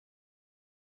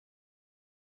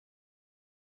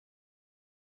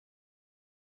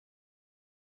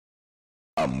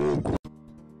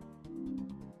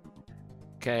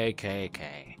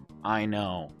KKK. I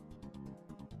know.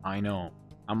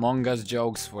 Among Us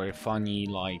jokes were funny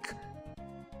like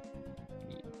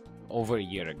over a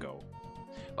year ago.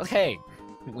 But hey,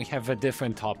 we have a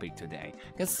different topic today.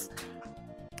 Because,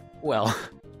 well,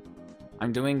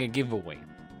 I'm doing a giveaway.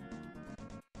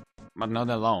 But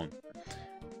not alone.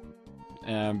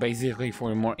 Basically,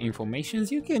 for more information,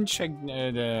 you can check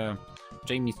the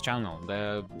Jamie's channel,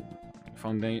 the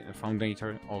founder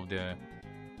of the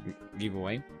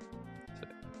giveaway.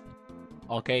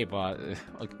 Okay, but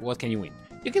what can you win?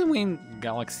 You can win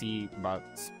Galaxy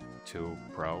Buds2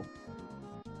 Pro.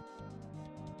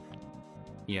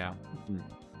 Yeah,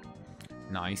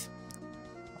 nice.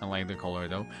 I like the color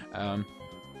though.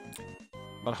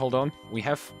 But hold on, we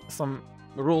have some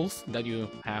rules that you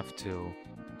have to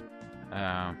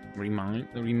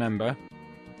remember.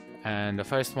 And the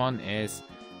first one is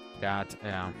that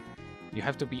you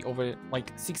have to be over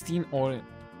like 16 or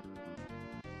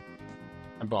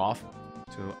above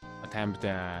to attempt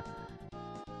the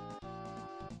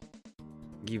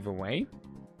giveaway.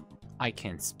 I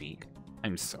can't speak.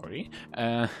 I'm sorry.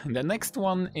 The next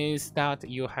one is that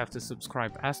you have to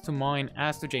subscribe as to mine,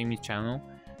 as to Jamie's channel.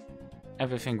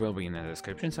 Everything will be in the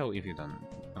description, so if you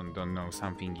don't know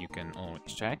something, you can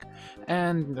always check.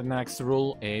 And the next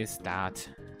rule is that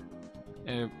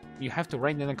you have to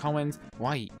write in the comments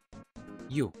why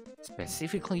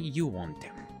specifically you want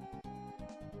them.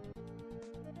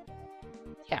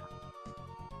 Yeah.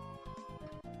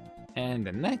 And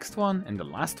the next one and the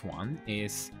last one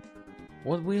is,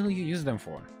 what will you use them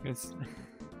for?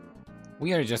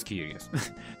 We are just curious.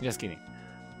 Just kidding.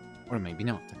 Or maybe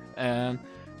not.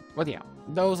 But yeah,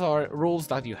 those are rules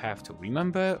that you have to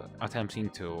remember attempting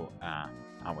to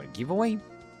our giveaway.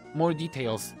 More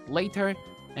details later.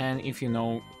 And if you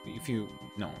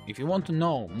want to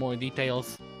know more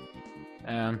details,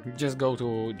 just go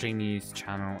to Jamie's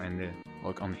channel and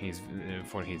look on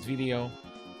for his video.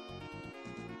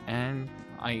 And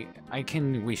I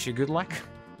can wish you good luck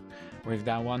with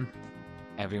that one.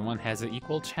 Everyone has an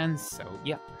equal chance, so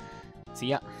yeah. See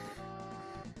ya.